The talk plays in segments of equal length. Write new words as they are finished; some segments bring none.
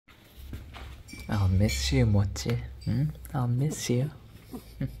I'll miss you, Mochi. I'll miss you.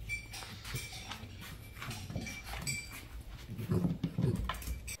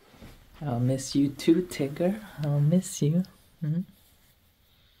 I'll miss you too, Tigger. I'll miss you.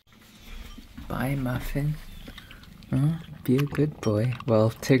 Bye, Muffin. Be a good boy.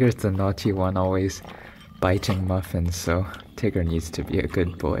 Well, Tigger's the naughty one, always biting Muffin, so Tigger needs to be a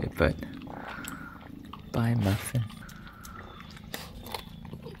good boy, but bye, Muffin.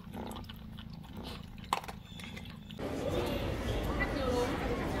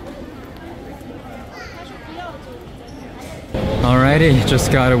 Alrighty,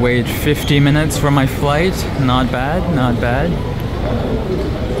 just gotta wait 50 minutes for my flight. Not bad, not bad.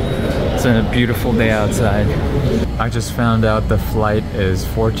 It's a beautiful day outside. I just found out the flight is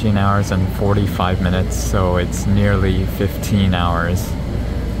 14 hours and 45 minutes, so it's nearly 15 hours.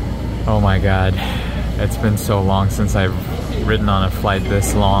 Oh my god, it's been so long since I've ridden on a flight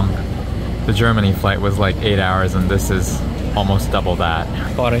this long. The Germany flight was like 8 hours and this is almost double that.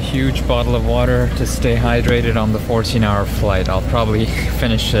 Bought a huge bottle of water to stay hydrated on the 14-hour flight. I'll probably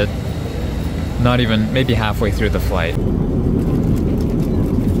finish it not even, maybe halfway through the flight.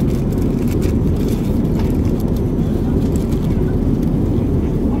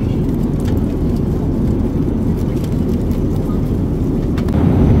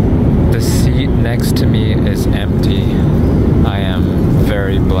 The seat next to me is empty. I am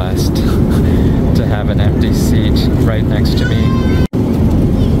very blessed to have an empty seat right next to me.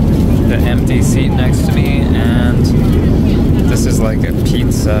 The empty seat next to me, and this is like a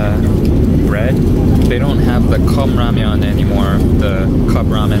pizza bread. They don't have the cup ramyeon anymore, the cup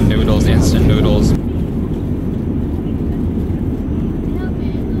ramen noodles, instant noodles.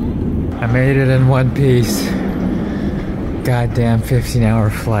 I made it in one piece. Goddamn 15-hour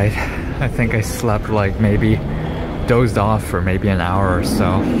flight. I think I slept like maybe dozed off for maybe an hour or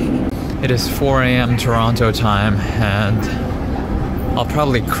so. It is 4 a.m. Toronto time and I'll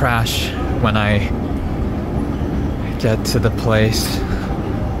probably crash when I get to the place,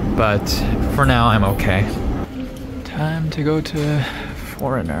 but for now I'm okay. Time to go to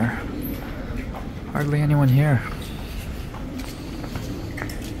Foreigner. Hardly anyone here.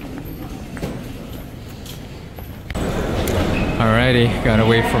 Alrighty, gotta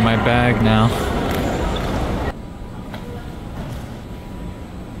wait for my bag now.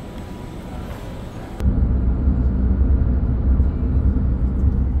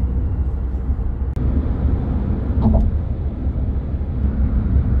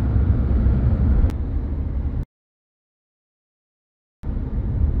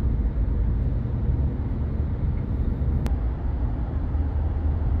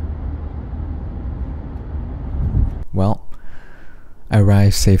 Well, I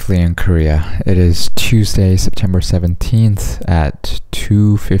arrived safely in Korea. It is Tuesday, September 17th at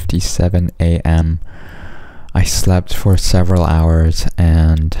 2:57 a.m. I slept for several hours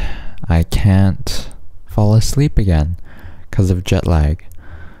and I can't fall asleep again because of jet lag,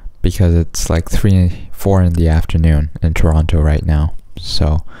 because it's like 4 in the afternoon in Toronto right now.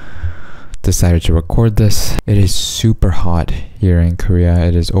 So decided to record this. It is super hot here in Korea.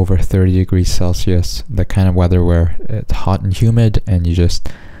 It is over 30 degrees Celsius, the kind of weather where it's hot and humid and you just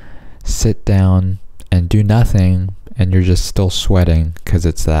sit down and do nothing and you're just still sweating because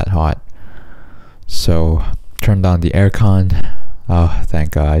it's that hot. So turned on the aircon. Oh, thank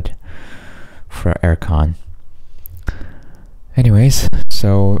God for aircon. Anyways,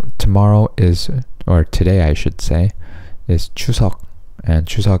 so tomorrow is, or today I should say, is Chuseok. And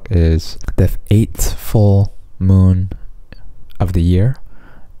Chuseok is the 8th full moon of the year,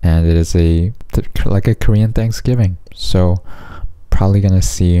 and it is like a Korean Thanksgiving. So probably gonna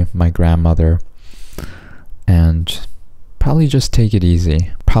see my grandmother and probably just take it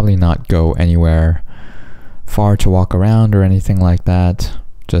easy. Probably not go anywhere far to walk around or anything like that.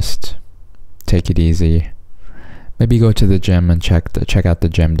 Just take it easy. Maybe go to the gym and check out the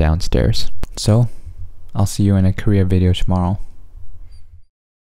gym downstairs. So I'll see you in a Korea video tomorrow.